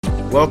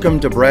Welcome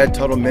to Brad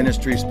Tuttle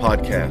Ministries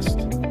podcast,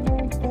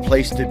 a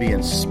place to be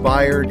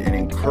inspired and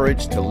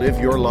encouraged to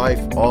live your life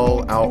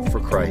all out for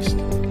Christ.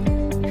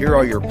 Here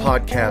are your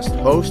podcast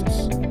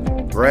hosts,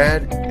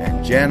 Brad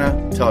and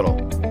Jana Tuttle.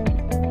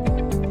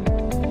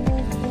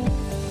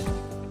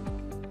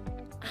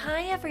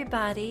 Hi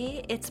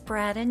everybody, it's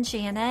Brad and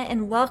Jana,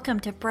 and welcome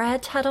to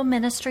Brad Tuttle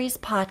Ministries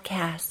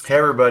podcast. Hey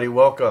everybody,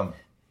 welcome.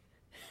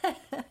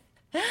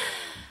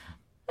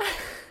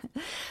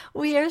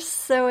 We are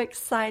so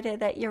excited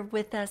that you're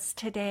with us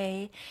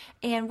today,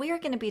 and we are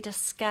going to be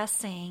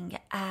discussing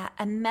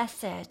a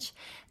message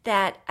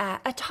that,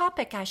 a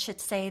topic I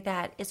should say,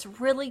 that is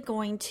really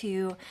going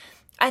to,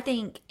 I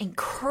think,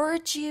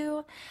 encourage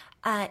you,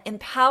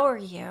 empower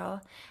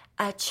you,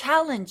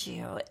 challenge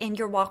you in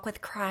your walk with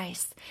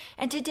Christ.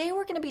 And today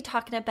we're going to be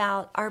talking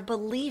about our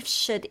beliefs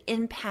should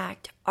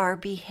impact our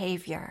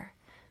behavior.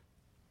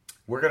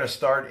 We're going to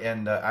start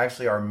in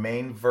actually our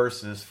main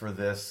verses for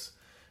this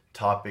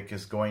topic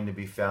is going to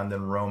be found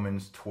in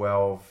Romans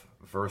 12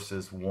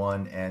 verses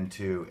 1 and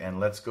 2.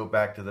 And let's go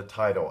back to the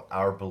title.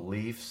 Our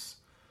beliefs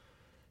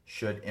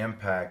should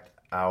impact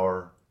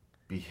our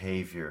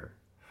behavior.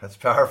 That's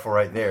powerful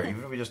right there.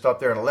 Even if we just stopped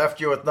there and left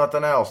you with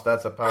nothing else,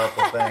 that's a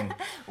powerful thing.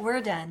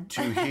 We're done.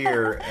 To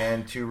hear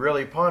and to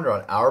really ponder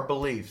on our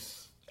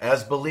beliefs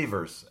as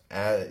believers.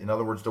 In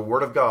other words, the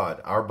Word of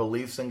God, our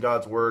beliefs in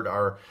God's Word,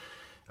 our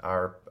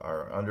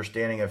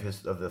understanding of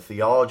the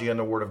theology and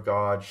the Word of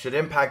God should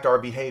impact our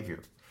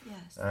behavior.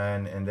 Yes.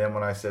 And then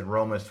when I said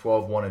Romans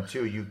 12, 1 and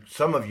 2,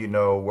 some of you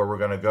know where we're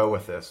going to go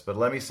with this. But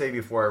let me say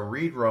before I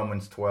read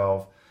Romans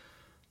 12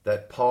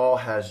 that Paul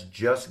has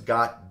just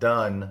got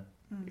done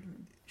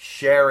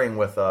sharing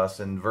with us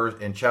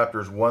in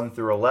chapters 1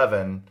 through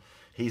 11.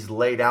 He's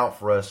laid out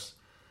for us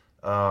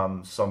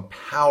some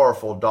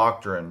powerful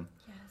doctrine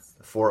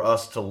for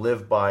us to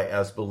live by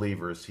as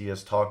believers. He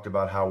has talked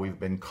about how we've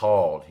been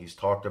called. He's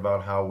talked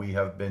about how we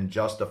have been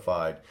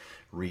justified,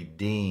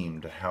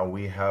 redeemed, how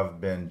we have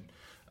been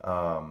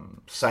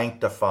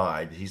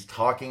sanctified. He's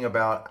talking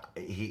about,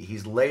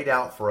 he's laid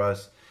out for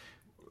us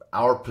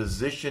our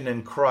position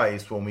in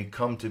Christ when we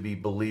come to be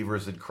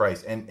believers in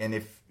Christ. And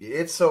if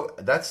it's so,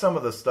 that's some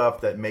of the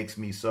stuff that makes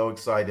me so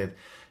excited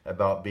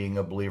about being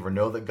a believer.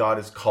 Know that God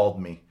has called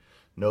me.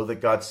 Know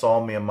that God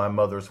saw me in my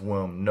mother's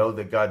womb. Know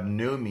that God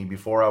knew me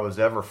before I was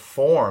ever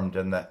formed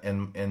in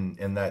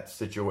that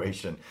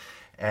situation.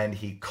 And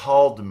He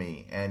called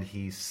me, and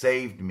He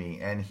saved me,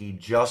 and He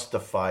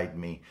justified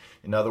me.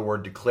 In other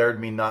words, declared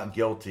me not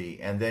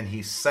guilty. And then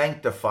He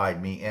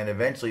sanctified me, and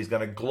eventually He's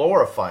going to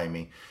glorify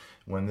me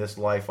when this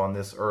life on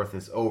this earth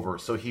is over.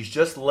 So He's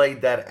just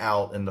laid that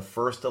out in the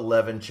first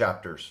 11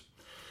 chapters.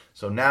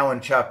 So now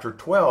in chapter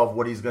 12,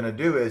 what he's going to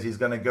do is he's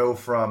going to go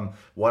from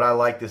what I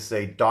like to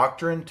say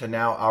doctrine to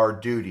now our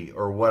duty,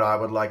 or what I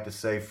would like to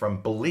say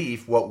from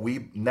belief, what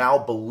we now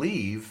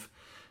believe,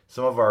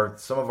 some of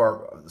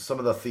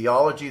the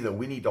theology that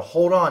we need to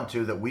hold on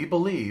to that we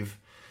believe.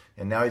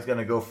 And now he's going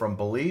to go from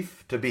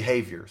belief to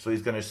behavior. So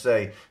he's going to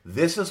say,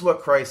 this is what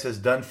Christ has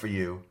done for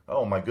you.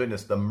 Oh my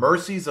goodness, the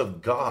mercies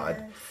of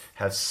God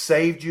have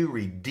saved you,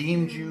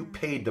 redeemed you,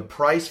 paid the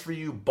price for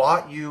you,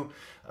 bought you,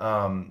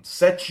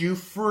 set you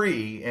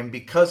free, and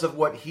because of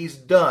what He's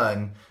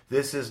done,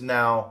 this is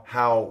now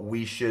how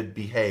we should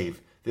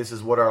behave. This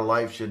is what our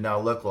life should now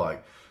look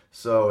like.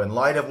 So in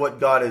light of what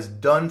God has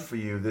done for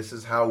you, this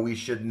is how we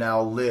should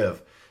now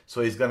live.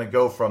 So he's going to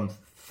go from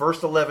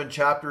first 11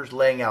 chapters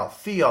laying out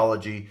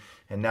theology,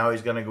 and now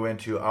he's going to go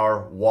into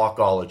our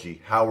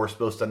walkology, how we're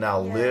supposed to now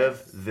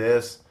live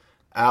this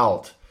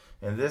out.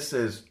 And this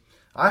is,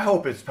 I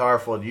hope it's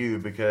powerful to you,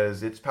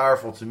 because it's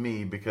powerful to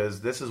me,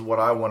 because this is what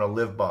I want to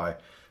live by.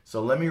 So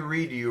let me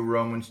read to you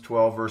Romans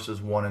 12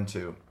 verses 1 and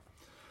 2. It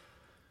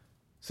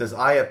says,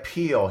 I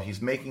appeal.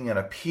 He's making an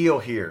appeal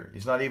here.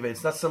 It's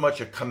not so much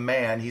a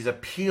command. He's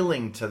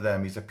appealing to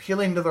them. He's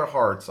appealing to their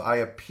hearts. I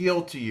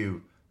appeal to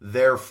you,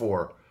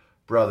 therefore,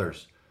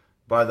 brothers,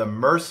 by the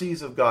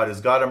mercies of God.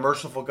 Is God a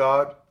merciful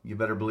God? You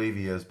better believe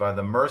He is. By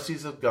the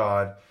mercies of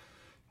God,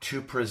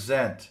 to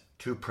present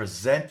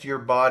your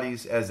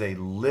bodies as a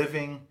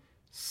living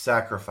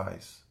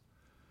sacrifice,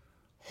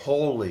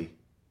 holy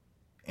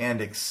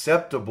and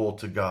acceptable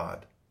to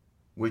God,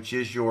 which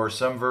is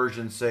some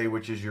versions say,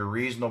 which is your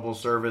reasonable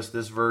service.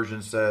 This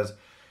version says,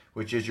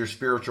 which is your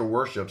spiritual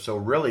worship. So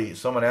really,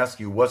 someone asks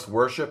you, what's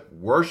worship?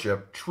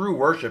 Worship, true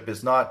worship,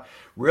 is not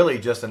really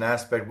just an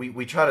aspect.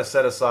 We try to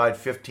set aside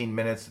 15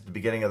 minutes at the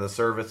beginning of the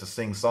service to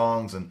sing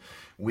songs, and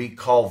we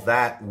call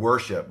that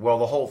worship. Well,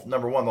 the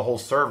whole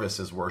service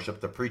is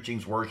worship. The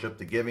preaching's worship,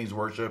 the giving's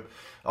worship,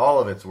 all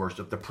of it's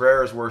worship. The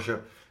prayer is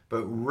worship.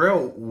 But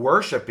real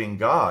worshiping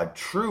God,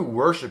 true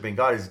worshiping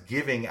God, is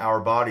giving our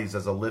bodies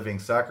as a living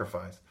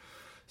sacrifice.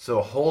 So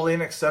holy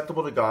and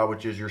acceptable to God,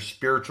 which is your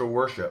spiritual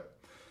worship.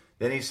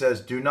 Then he says,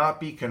 do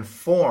not be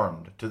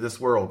conformed to this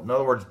world. In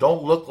other words,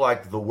 don't look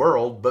like the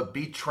world, but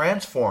be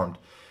transformed.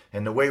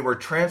 And the way we're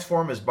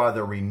transformed is by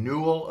the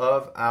renewal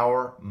of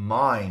our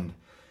mind.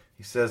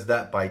 He says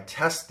that by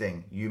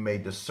testing, you may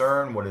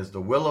discern what is the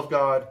will of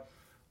God,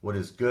 what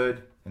is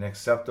good and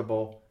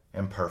acceptable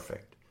and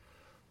perfect.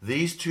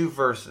 These two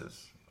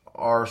verses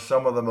are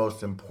some of the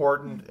most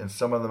important and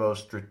some of the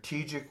most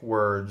strategic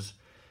words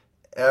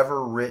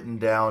ever written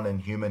down in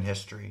human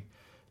history.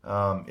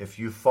 If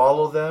you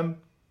follow them,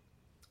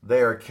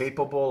 they are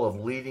capable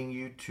of leading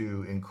you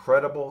to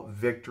incredible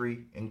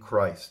victory in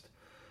Christ.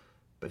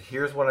 But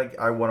here's what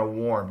I want to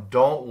warn.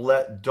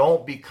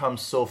 Don't become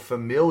so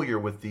familiar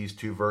with these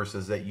two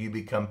verses that you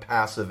become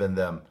passive in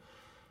them.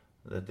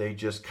 That they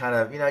just kind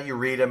of, you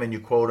read them and you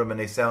quote them and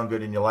they sound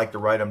good and you like to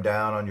write them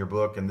down on your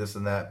book and this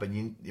and that. But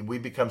we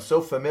become so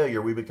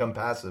familiar, we become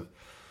passive.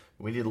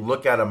 We need to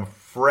look at them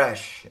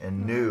fresh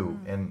and new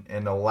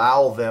and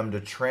allow them to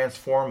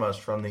transform us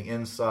from the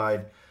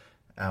inside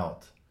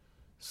out.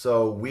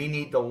 So we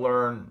need to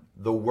learn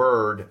the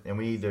word, and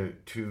we need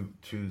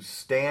to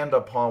stand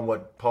upon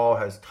what Paul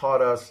has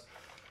taught us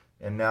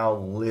and now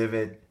live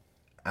it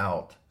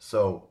out.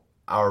 So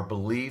our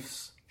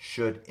beliefs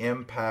should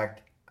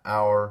impact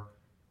our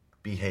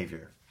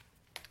behavior.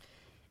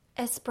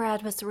 As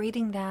Brad was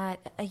reading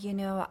that,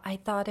 I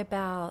thought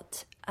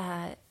about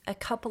a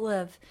couple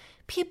of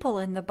people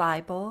in the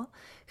Bible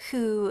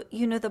who,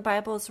 the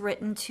Bible is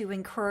written to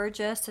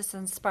encourage us. It's an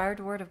inspired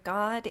word of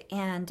God.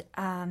 And,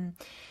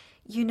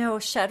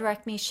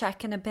 Shadrach,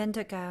 Meshach, and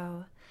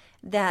Abednego,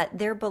 that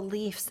their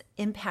beliefs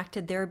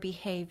impacted their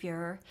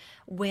behavior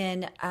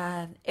when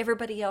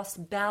everybody else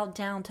bowed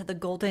down to the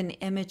golden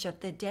image of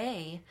the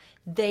day.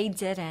 They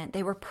didn't.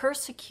 They were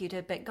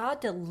persecuted, but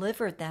God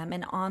delivered them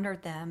and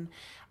honored them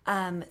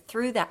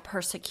through that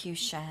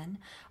persecution.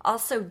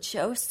 Also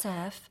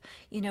Joseph,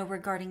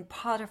 regarding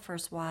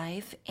Potiphar's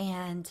wife,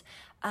 and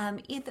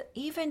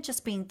even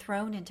just being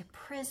thrown into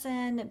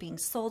prison, being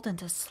sold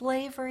into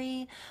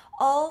slavery,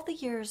 all the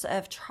years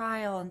of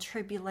trial and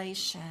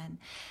tribulation,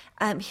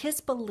 his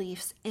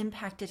beliefs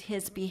impacted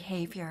his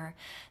behavior,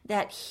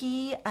 that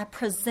he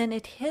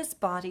presented his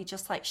body,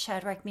 just like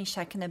Shadrach,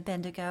 Meshach, and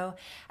Abednego,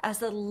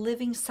 as a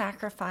living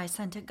sacrifice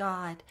unto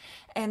God.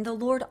 And the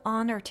Lord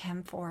honored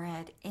him for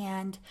it.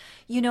 And,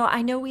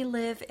 I know we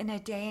live in a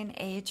day and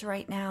age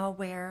right now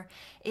where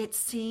it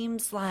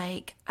seems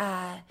like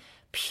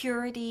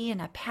purity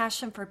and a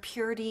passion for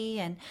purity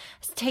and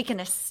taking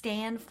a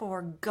stand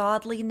for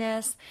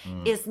godliness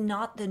is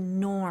not the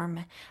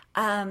norm.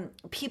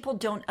 People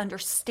don't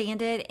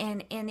understand it,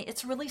 and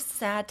it's really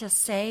sad to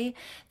say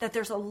that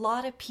there's a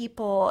lot of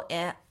people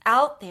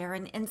out there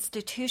in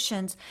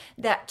institutions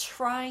that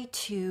try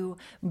to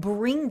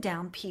bring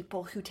down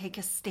people who take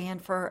a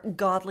stand for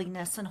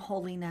godliness and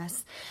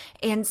holiness.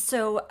 And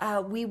so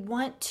we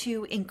want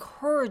to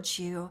encourage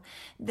you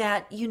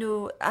that,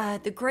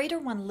 the greater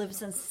one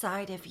lives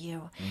inside of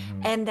you,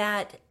 and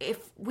that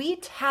if we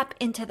tap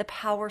into the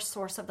power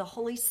source of the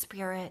Holy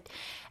Spirit,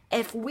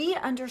 if we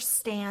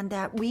understand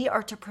that we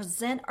are to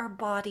present our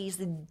bodies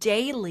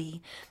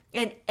daily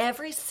in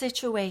every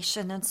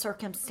situation and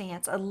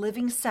circumstance, a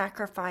living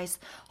sacrifice,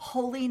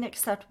 holy and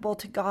acceptable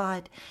to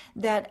God,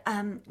 that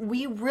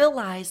we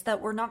realize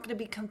that we're not going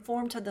to be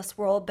conformed to this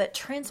world, but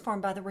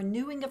transformed by the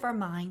renewing of our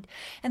mind.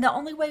 And the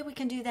only way we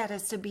can do that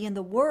is to be in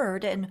the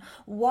Word and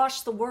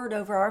wash the Word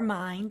over our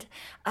mind,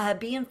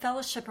 be in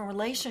fellowship and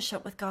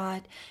relationship with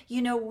God.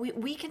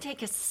 We can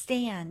take a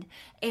stand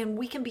and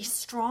we can be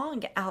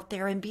strong out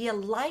there and be a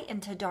light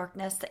into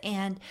darkness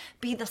and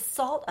be the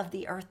salt of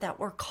the earth that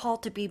we're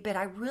called to be. But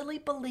I really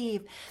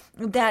believe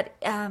that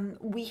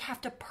we have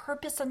to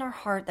purpose in our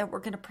heart that we're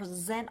going to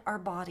present our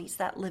bodies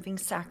that living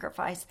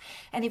sacrifice.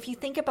 And if you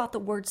think about the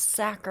word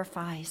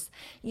sacrifice,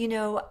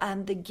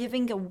 the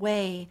giving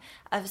away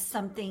of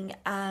something,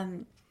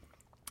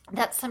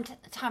 that's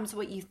sometimes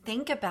what you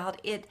think about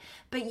it.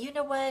 But you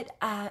know what?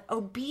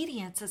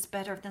 Obedience is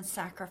better than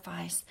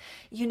sacrifice.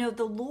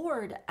 The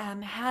Lord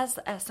has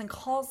us and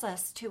calls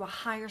us to a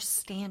higher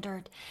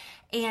standard.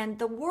 And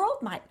the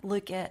world might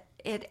look at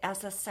it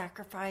as a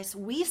sacrifice.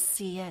 We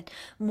see it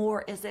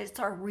more as it's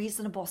our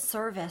reasonable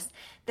service,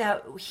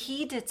 that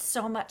He did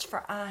so much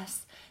for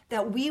us,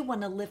 that we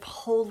want to live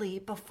holy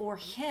before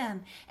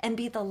Him and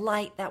be the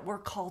light that we're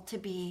called to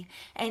be.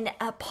 And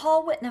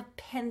Paul wouldn't have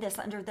penned this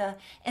under the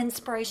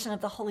inspiration of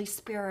the Holy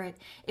Spirit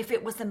if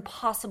it was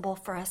impossible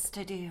for us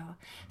to do.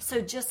 So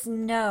just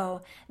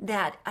know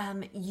that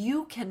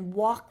you can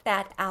walk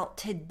that out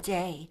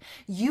today.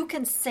 You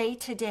can say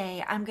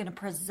today, I'm going to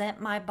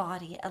present my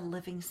body a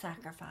living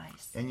sacrifice.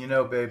 And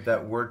babe,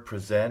 that word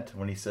present,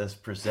 when he says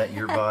present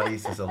your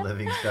bodies as a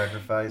living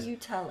sacrifice. You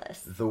tell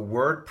us. The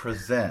word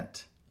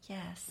present.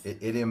 Yes.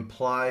 It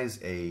implies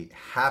a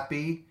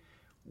happy,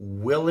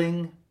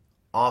 willing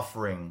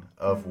offering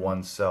of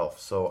oneself.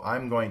 So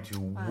I'm going to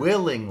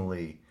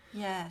willingly,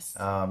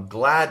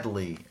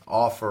 gladly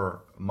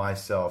offer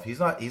myself. He's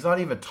not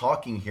even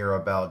talking here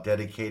about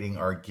dedicating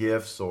our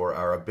gifts or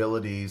our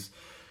abilities.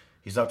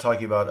 He's not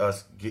talking about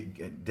us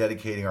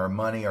dedicating our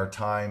money, our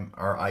time,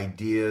 our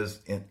ideas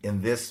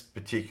in this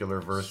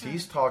particular verse. Sure.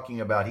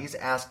 He's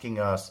asking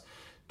us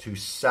to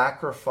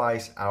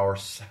sacrifice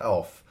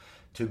ourselves,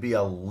 to be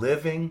a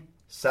living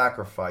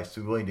sacrifice, to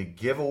be willing to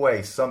give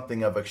away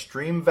something of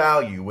extreme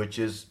value, which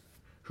is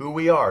who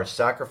we are,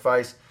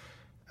 sacrifice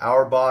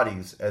our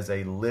bodies as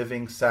a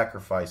living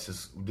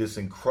sacrifice, this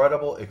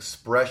incredible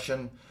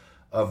expression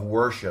of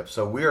worship.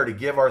 So we are to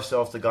give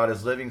ourselves to God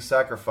as living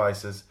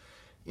sacrifices.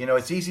 You know,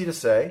 it's easy to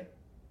say,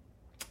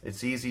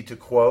 it's easy to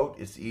quote,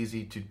 it's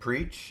easy to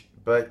preach,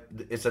 but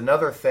it's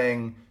another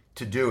thing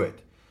to do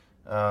it.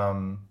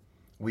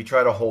 We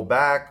try to hold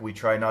back. We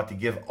try not to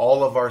give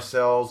all of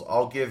ourselves.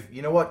 I'll give,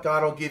 you know what,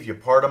 God, I'll give you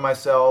part of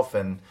myself,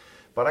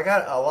 but I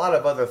got a lot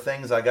of other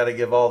things I got to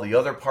give all the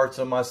other parts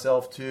of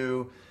myself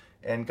to.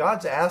 And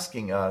God's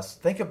asking us,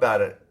 think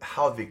about it,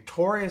 how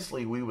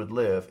victoriously we would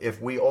live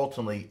if we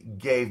ultimately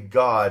gave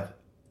God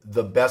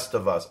the best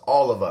of us,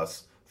 all of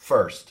us,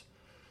 first.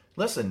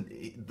 Listen,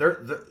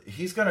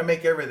 He's going to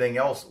make everything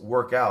else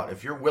work out.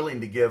 If you're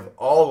willing to give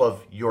all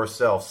of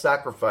yourself,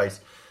 sacrifice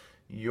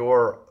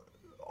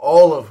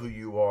all of who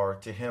you are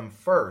to Him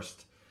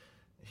first,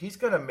 He's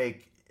going to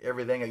make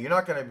everything. You're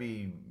not going to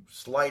be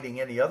slighting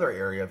any other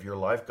area of your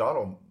life. God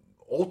will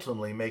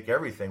ultimately make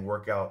everything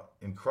work out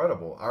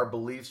incredible. Our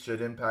beliefs should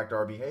impact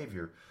our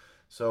behavior.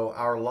 So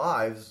our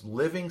lives,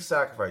 living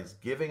sacrifice,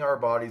 giving our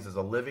bodies as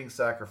a living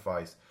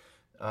sacrifice.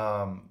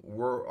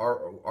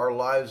 Our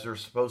lives are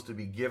supposed to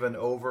be given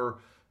over,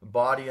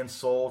 body and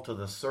soul, to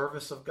the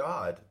service of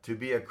God. To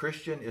be a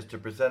Christian is to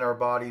present our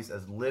bodies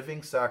as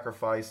living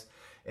sacrifice,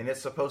 and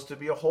it's supposed to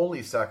be a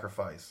holy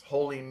sacrifice.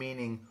 Holy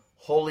meaning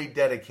wholly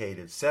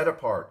dedicated, set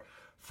apart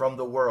from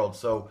the world.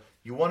 So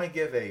you want to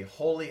give a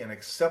holy and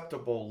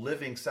acceptable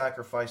living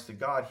sacrifice to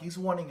God. He's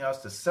wanting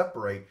us to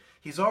separate.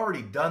 He's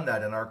already done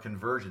that in our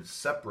conversion,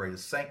 separate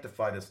us,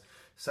 sanctified us,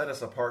 set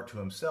us apart to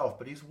Himself.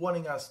 But He's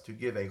wanting us to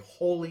give a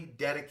holy,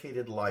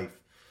 dedicated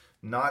life,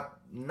 not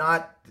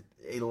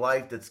a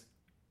life that's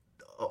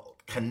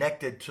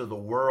connected to the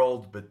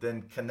world, but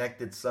then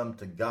connected some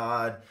to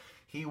God.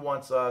 He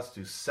wants us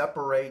to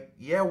separate.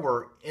 Yeah,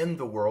 we're in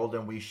the world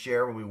and we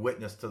share and we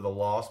witness to the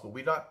lost, but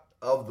we're not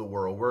of the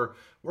world. We're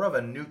of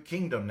a new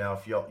kingdom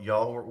now, we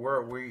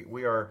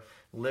are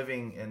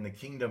living in the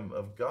kingdom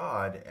of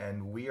God,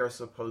 and we are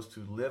supposed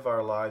to live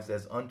our lives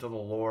as unto the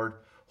Lord,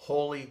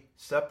 holy,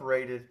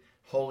 separated,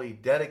 wholly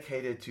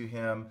dedicated to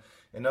Him.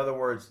 In other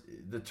words,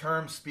 the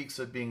term speaks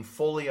of being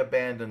fully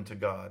abandoned to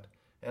God.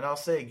 And I'll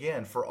say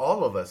again, for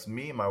all of us,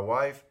 me, my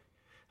wife,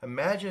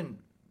 imagine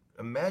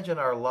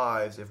our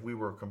lives if we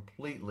were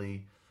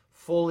completely,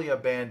 fully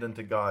abandoned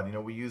to God. You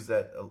know, we use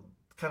that,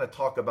 kind of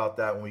talk about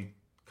that when we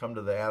come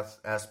to the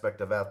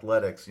aspect of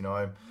athletics. You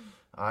know,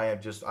 I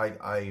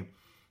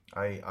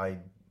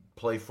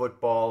play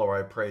football, or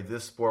I play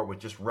this sport with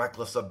just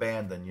reckless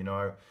abandon. You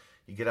know,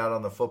 you get out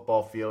on the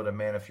football field, and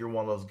man, if you're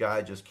one of those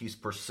guys just keeps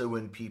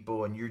pursuing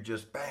people and you're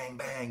just bang,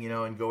 bang, you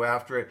know, and go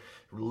after it,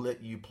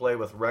 you play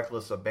with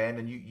reckless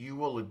abandon, you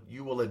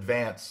will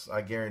advance.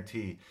 I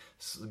guarantee.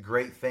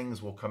 Great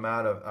things will come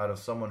out of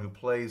someone who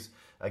plays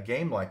a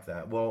game like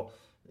that. Well,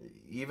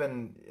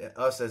 even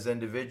us as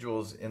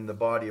individuals in the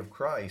body of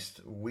Christ,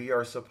 we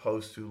are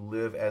supposed to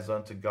live as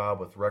unto God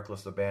with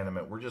reckless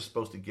abandonment. We're just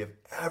supposed to give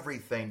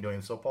everything to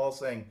Him. So Paul's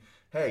saying,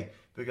 hey,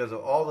 because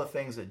of all the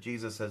things that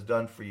Jesus has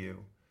done for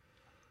you,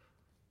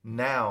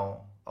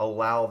 now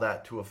allow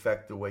that to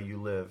affect the way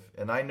you live.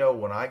 And I know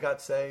when I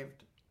got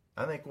saved,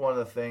 I think one of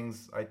the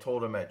things I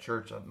told him at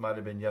church, it might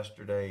have been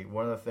yesterday,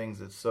 one of the things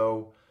that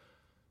so,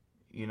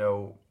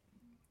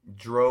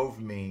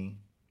 drove me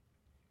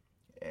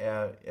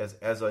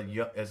as a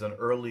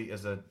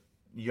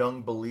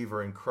young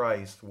believer in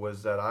Christ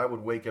was that I would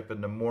wake up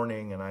in the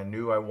morning and I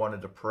knew I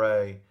wanted to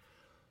pray.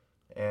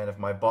 And if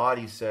my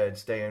body said,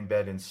 stay in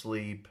bed and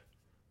sleep,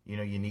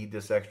 you need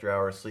this extra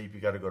hour of sleep, you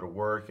got to go to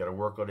work, you got to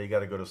work all day, you got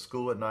to go to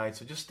school at night,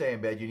 so just stay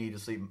in bed, you need to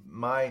sleep.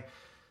 My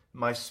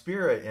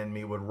spirit in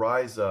me would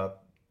rise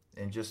up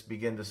and just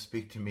begin to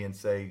speak to me and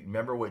say,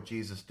 remember what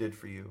Jesus did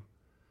for you.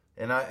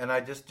 And I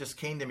just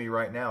came to me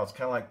right now. It's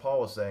kind of like Paul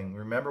was saying,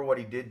 remember what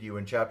He did to you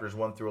in chapters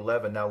 1 through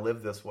 11, now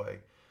live this way.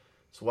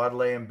 So I'd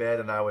lay in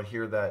bed and I would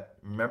hear that,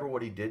 remember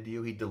what He did to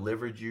you? He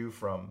delivered you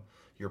from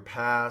your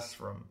past,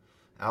 from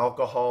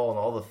alcohol and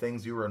all the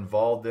things you were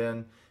involved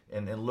in.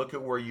 And look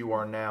at where you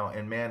are now.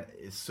 And man,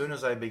 as soon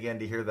as I began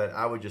to hear that,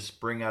 I would just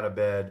spring out of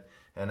bed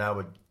and I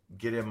would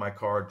get in my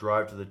car,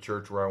 drive to the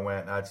church where I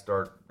went, and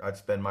I'd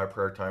spend my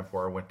prayer time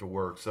before I went to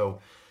work.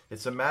 So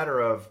it's a matter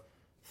of,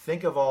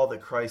 think of all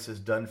that Christ has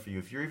done for you.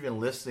 If you're even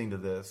listening to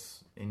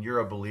this and you're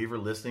a believer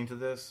listening to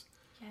this,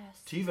 yes,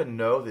 to even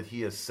know that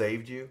He has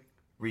saved you,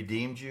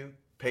 redeemed you,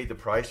 paid the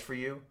price for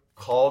you,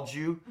 called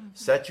you,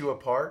 set you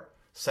apart,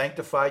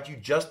 sanctified you,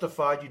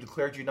 justified you,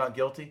 declared you not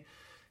guilty.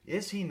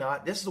 Is He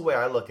not, this is the way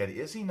I look at it,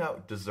 is He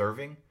not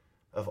deserving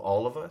of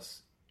all of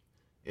us?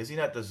 Is He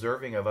not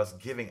deserving of us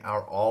giving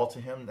our all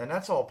to Him? And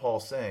that's all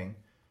Paul's saying.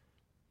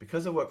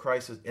 Because of what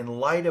Christ is, in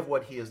light of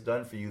what He has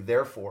done for you,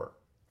 therefore,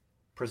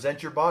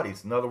 present your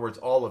bodies, in other words,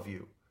 all of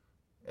you,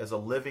 as a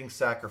living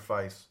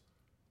sacrifice,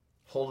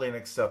 holy and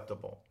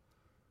acceptable,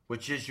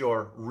 which is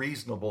your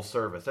reasonable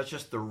service. That's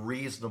just the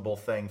reasonable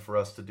thing for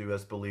us to do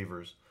as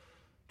believers,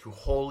 to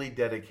wholly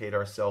dedicate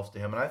ourselves to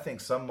Him. And I think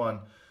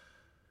someone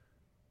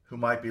who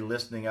might be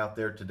listening out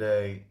there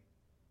today,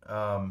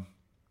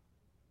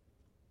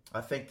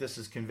 I think this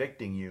is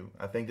convicting you.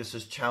 I think this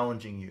is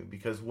challenging you,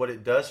 because what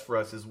it does for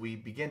us is we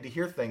begin to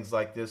hear things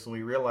like this and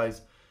we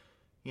realize,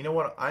 you know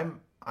what, I'm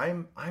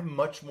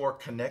much more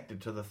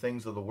connected to the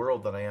things of the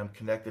world than I am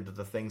connected to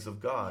the things of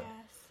God.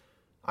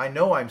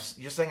 Yes.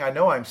 You're saying I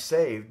know I'm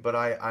saved, but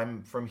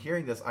I'm from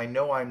hearing this, I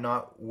know I'm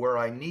not where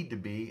I need to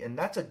be, and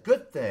that's a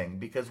good thing,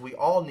 because we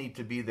all need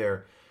to be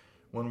there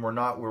when we're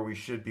not where we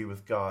should be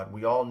with God.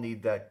 We all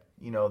need that,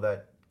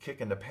 that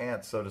kick in the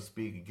pants, so to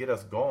speak, and get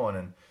us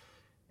going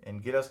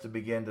and get us to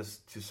begin to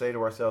say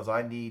to ourselves,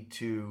 I'm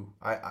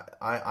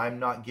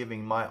not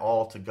giving my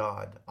all to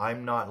God.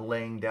 I'm not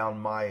laying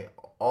down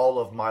all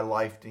of my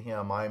life to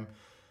Him. I'm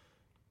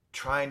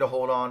trying to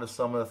hold on to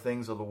some of the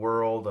things of the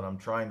world, and I'm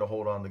trying to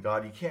hold on to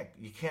God.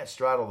 You can't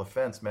straddle the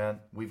fence, man.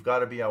 We've got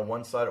to be on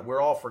one side.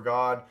 We're all for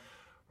God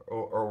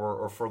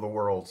or for the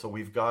world. So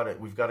we've got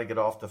to get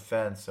off the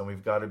fence, and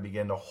we've got to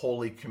begin to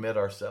wholly commit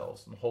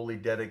ourselves and wholly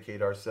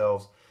dedicate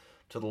ourselves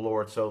to the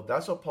Lord. So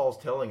that's what Paul's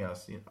telling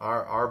us.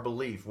 Our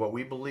belief, what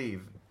we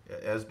believe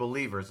as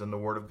believers in the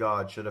Word of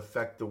God, should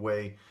affect the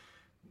way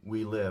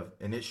we live,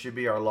 and it should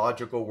be our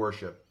logical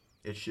worship.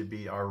 It should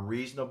be our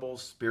reasonable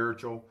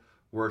spiritual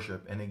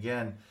worship. And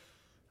again,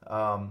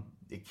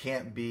 we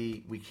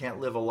can't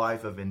live a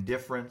life of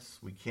indifference.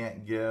 We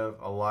can't live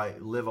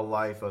a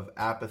life of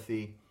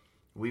apathy.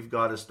 We've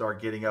got to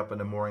start getting up in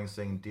the morning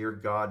saying, "Dear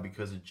God,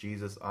 because of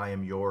Jesus, I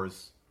am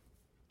yours.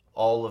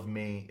 All of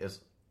me is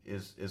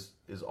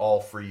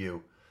all for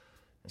you."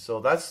 And so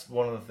that's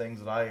one of the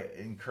things that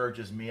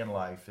encourages me in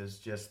life, is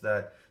just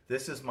that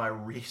this is my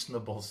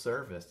reasonable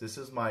service. This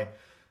is my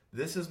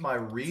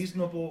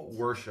reasonable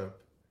worship.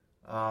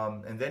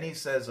 And then he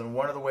says, and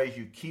one of the ways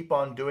you keep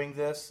on doing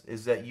this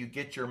is that you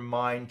get your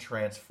mind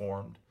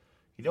transformed.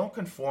 You don't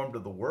conform to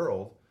the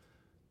world,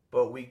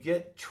 but we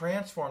get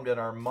transformed in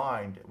our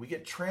mind. We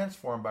get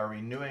transformed by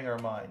renewing our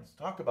minds.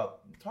 Talk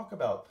about.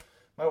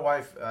 My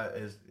wife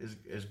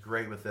is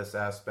great with this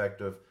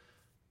aspect of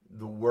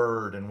the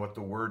Word and what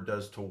the Word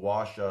does to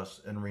wash us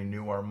and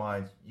renew our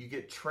minds. You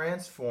get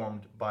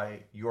transformed by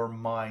your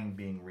mind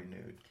being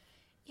renewed.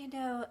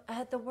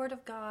 The Word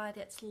of God,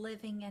 it's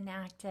living and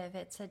active.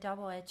 It's a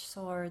double-edged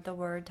sword, the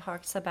Word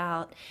talks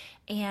about.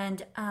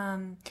 And,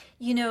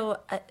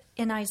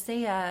 in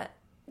Isaiah,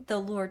 the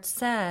Lord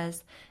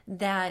says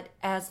that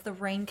as the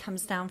rain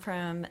comes down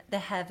from the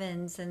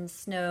heavens and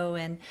snow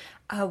and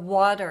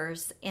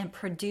waters and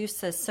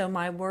produces, so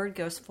my word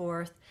goes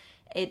forth.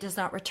 It does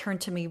not return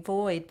to me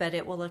void, but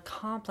it will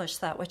accomplish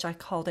that which I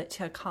called it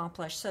to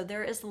accomplish. So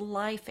there is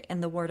life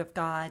in the Word of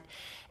God.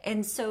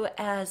 And so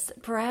as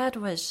Brad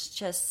was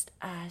just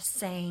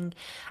saying,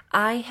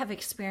 I have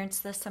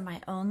experienced this in my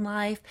own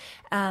life,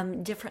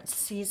 different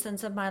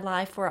seasons of my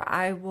life where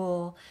I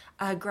will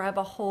grab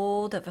a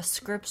hold of a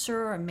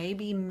scripture or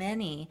maybe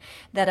many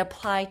that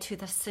apply to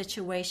the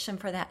situation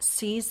for that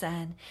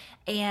season.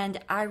 And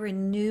I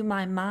renew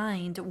my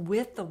mind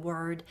with the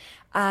Word.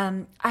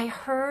 I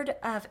heard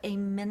of a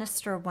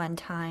minister one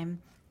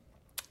time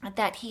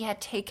that he had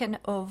taken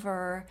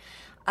over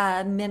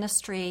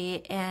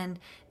ministry, and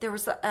there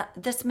was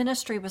this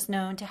ministry was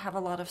known to have a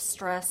lot of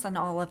stress and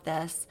all of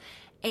this.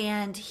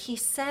 And he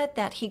said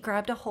that he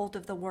grabbed a hold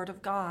of the Word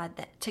of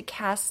God to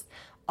cast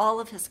all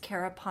of his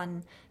care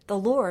upon the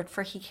Lord,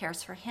 for He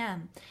cares for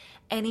him.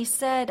 And he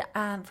said,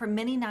 for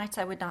many nights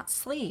I would not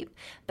sleep.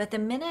 But the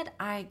minute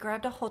I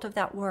grabbed a hold of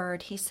that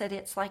word, he said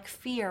it's like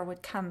fear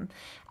would come,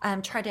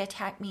 try to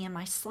attack me in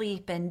my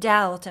sleep, and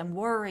doubt and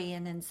worry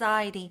and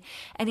anxiety.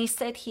 And he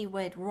said he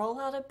would roll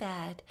out of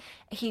bed,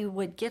 he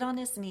would get on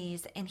his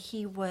knees, and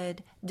he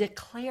would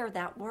declare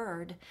that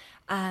word.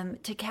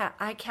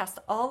 I cast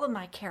all of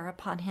my care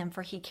upon Him,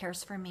 for He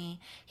cares for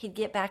me. He'd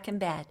get back in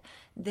bed.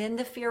 Then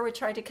the fear would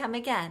try to come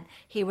again.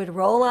 He would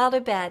roll out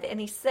of bed. And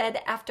he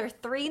said after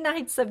 3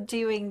 nights of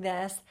doing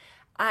this,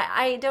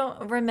 I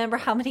don't remember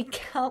how many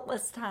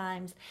countless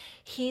times,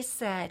 he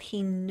said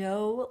he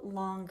no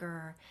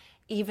longer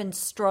even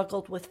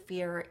struggled with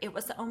fear. It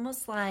was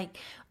almost like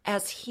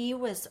as he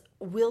was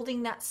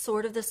wielding that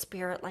sword of the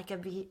Spirit, like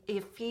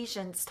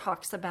Ephesians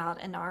talks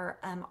about in our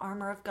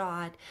armor of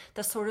God,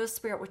 the sword of the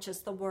Spirit, which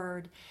is the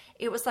Word.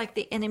 It was like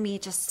the enemy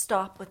just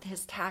stopped with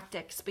his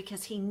tactics,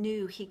 because he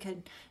knew he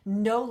could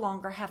no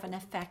longer have an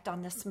effect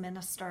on this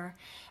minister.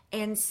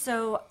 And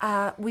so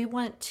we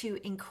want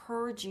to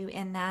encourage you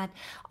in that.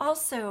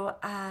 Also,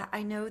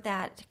 I know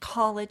that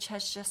college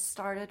has just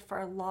started for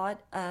a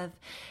lot of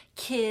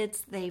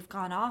kids. They've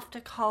gone off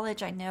to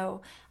college. I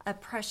know a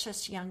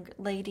precious young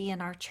lady in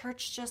our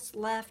church just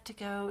left to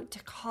go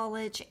to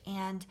college,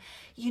 and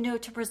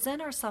to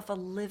present herself a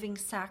living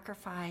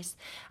sacrifice.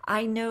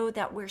 I know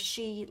that where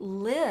she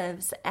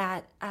lives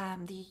at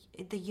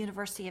the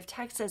University of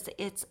Texas,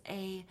 it's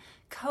a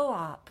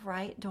co-op,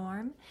 right,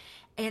 dorm?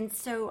 And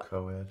so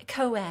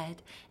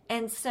co-ed.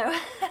 And so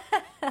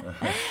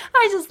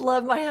I just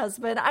love my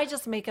husband. I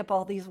just make up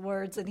all these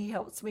words and he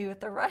helps me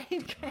with the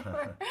right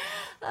grammar.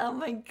 Oh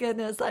my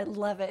goodness, I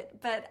love it.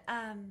 But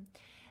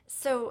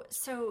so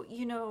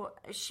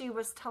she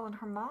was telling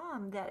her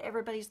mom that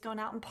everybody's going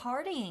out and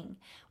partying.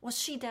 Well,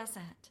 she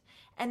doesn't.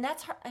 And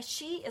that's her.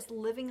 She is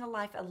living a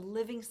life, a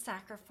living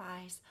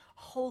sacrifice,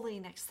 holy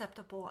and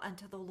acceptable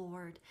unto the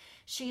Lord.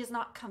 She is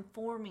not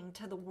conforming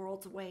to the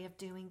world's way of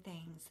doing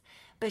things,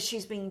 but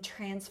she's being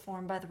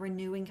transformed by the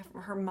renewing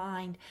of her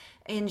mind.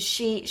 And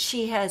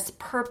she has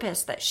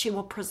purpose that she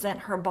will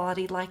present her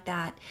body like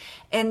that.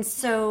 And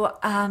so,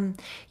 I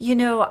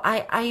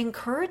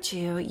encourage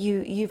you.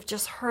 You've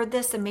just heard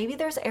this, and maybe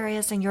there's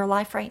areas in your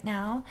life right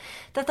now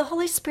that the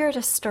Holy Spirit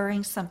is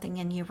stirring something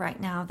in you right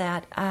now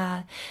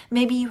that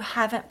maybe you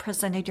haven't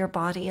presented your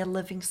body a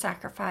living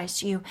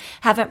sacrifice. You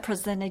haven't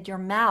presented your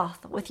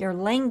mouth with your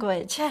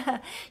language.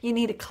 You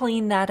need to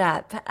clean that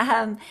up.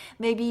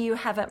 Maybe you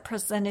haven't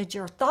presented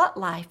your thought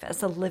life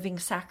as a living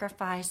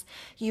sacrifice.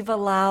 You've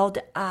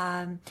allowed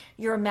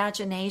your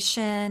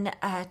imagination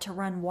to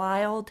run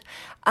wild.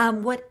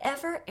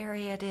 Whatever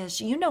area it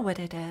is, you know what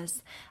it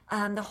is.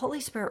 The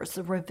Holy Spirit is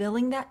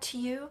revealing that to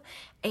you,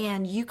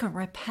 and you can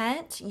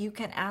repent. You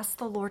can ask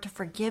the Lord to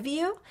forgive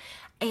you,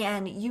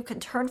 and you can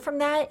turn from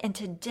that. And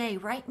today,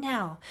 right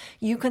now,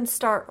 you can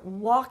start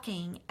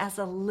walking as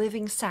a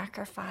living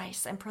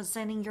sacrifice and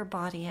presenting your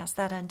body as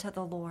that unto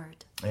the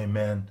Lord.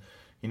 Amen.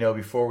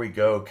 Before we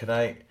go, can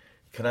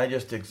I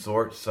just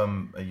exhort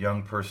a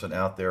young person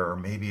out there, or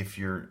maybe if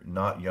you're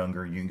not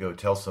younger, you can go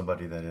tell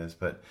somebody that is,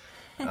 but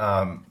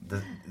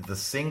the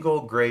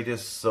single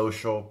greatest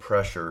social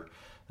pressure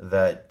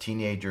that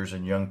teenagers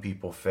and young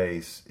people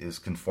face is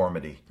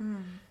conformity.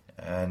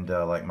 And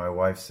like my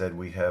wife said,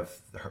 we have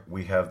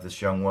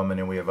this young woman,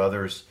 and we have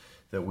others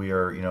that we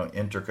are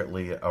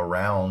intricately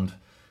around.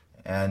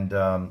 And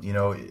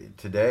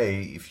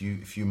today, if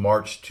you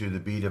march to the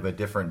beat of a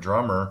different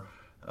drummer,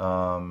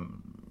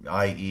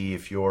 i.e.,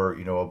 if you're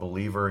a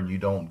believer and you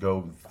don't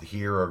go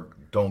here or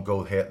don't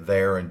go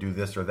there and do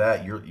this or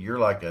that, you're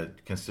like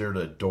considered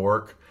a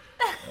dork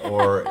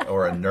or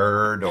a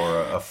nerd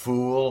or a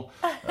fool.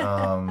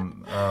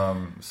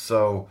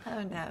 So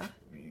oh no.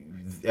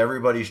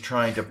 Everybody's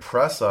trying to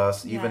press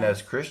us, even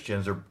as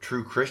Christians or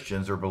true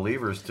Christians or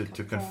believers,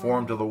 to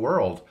conform to the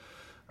world.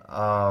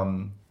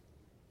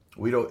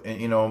 We don't,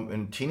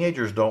 and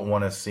teenagers don't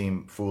want to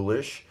seem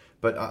foolish,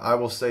 but I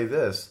will say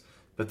this.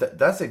 But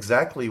that's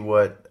exactly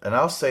what, and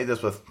I'll say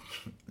this with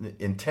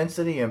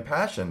intensity and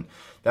passion,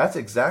 that's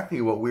exactly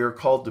what we are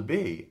called to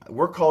be.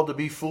 We're called to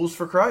be fools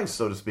for Christ,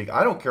 so to speak.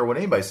 I don't care what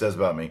anybody says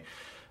about me.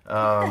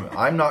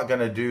 I'm not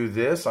going to do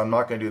this, I'm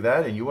not going to do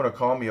that, and you want to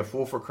call me a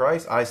fool for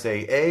Christ? I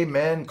say,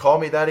 amen, call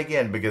me that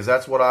again, because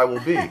that's what I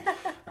will be.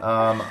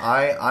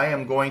 I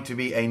am going to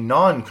be a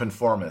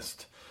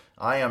non-conformist.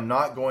 I am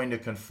not going to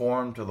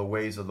conform to the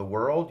ways of the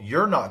world.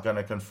 You're not going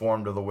to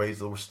conform to the ways of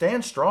the world.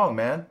 Stand strong,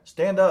 man.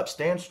 Stand up.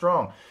 Stand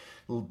strong.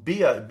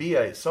 Be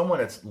someone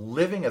that's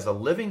living as a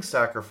living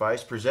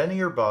sacrifice, presenting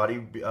your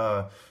body,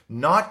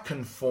 not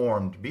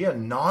conformed. Be a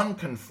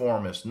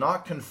non-conformist,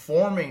 not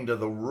conforming to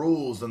the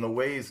rules and the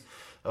ways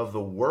of the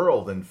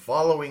world and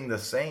following the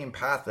same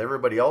path that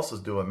everybody else is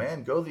doing.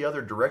 Man, go the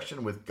other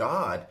direction with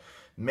God.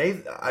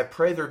 I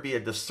pray there be a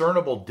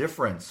discernible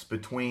difference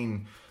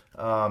between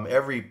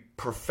every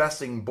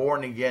professing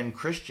born-again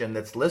Christian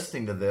that's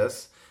listening to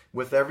this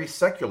with every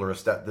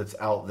secularist that's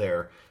out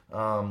there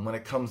when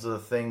it comes to the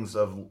things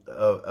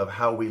of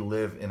how we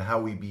live and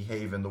how we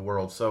behave in the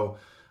world. So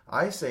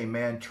I say,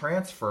 man,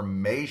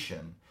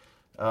 transformation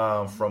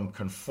from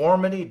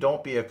conformity.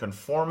 Don't be a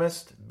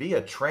conformist. Be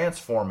a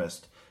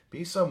transformist.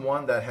 Be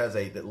someone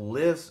that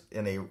lives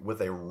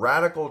with a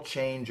radical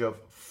change of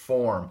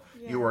form.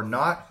 Yes. You are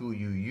not who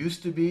you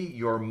used to be.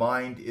 Your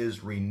mind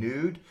is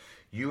renewed.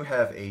 You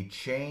have a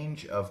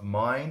change of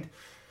mind.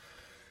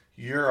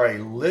 You're a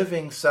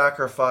living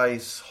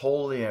sacrifice,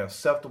 holy and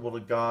acceptable to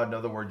God. In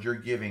other words, you're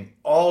giving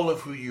all of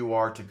who you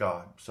are to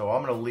God. So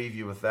I'm going to leave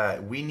you with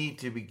that. We need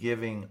to be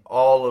giving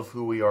all of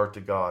who we are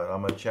to God.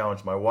 I'm going to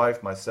challenge my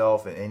wife,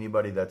 myself, and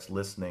anybody that's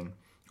listening.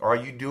 Are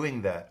you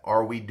doing that?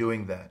 Are we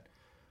doing that?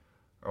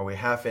 Are we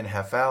half in,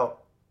 half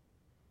out?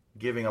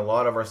 Giving a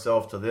lot of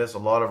ourselves to this, a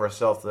lot of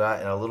ourselves to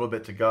that, and a little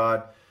bit to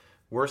God?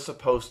 We're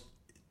supposed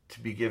to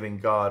be giving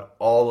God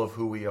all of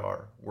who we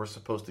are. We're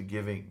supposed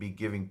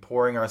to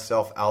pouring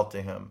ourselves out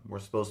to Him. We're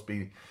supposed to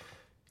be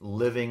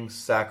living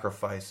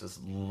sacrifices.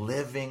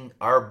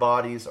 Our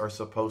bodies are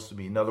supposed to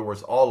be, in other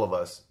words, all of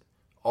us,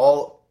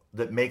 all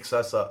that makes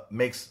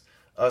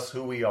us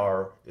who we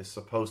are is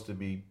supposed to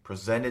be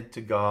presented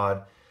to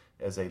God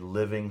as a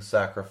living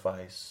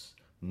sacrifice,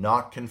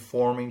 not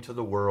conforming to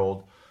the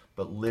world,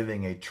 but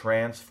living a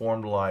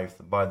transformed life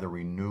by the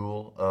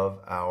renewal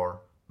of our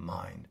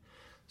mind.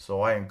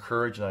 So I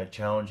encourage and I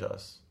challenge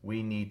us.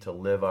 We need to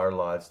live our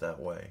lives that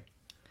way.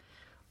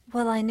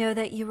 Well, I know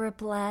that you were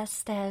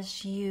blessed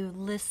as you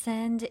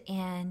listened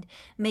and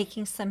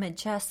making some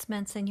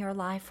adjustments in your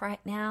life right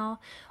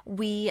now.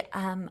 We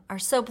are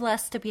so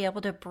blessed to be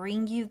able to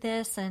bring you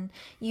this, and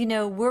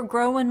we're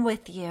growing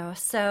with you.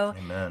 So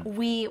Amen.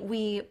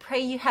 We pray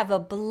you have a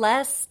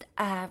blessed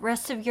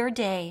rest of your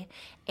day,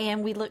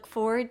 and we look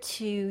forward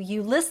to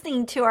you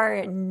listening to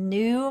our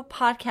new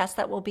podcast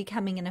that will be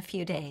coming in a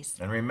few days.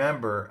 And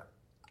remember,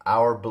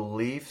 our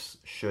beliefs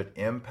should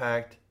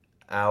impact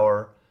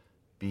our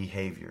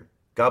behavior.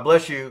 God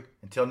bless you.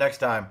 Until next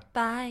time.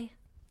 Bye.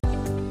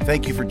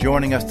 Thank you for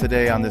joining us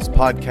today on this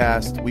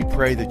podcast. We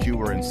pray that you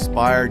were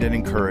inspired and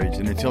encouraged.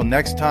 And until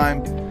next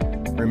time,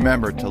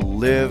 remember to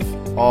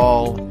live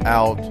all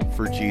out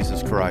for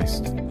Jesus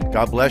Christ.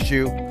 God bless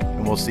you,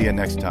 and we'll see you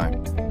next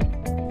time.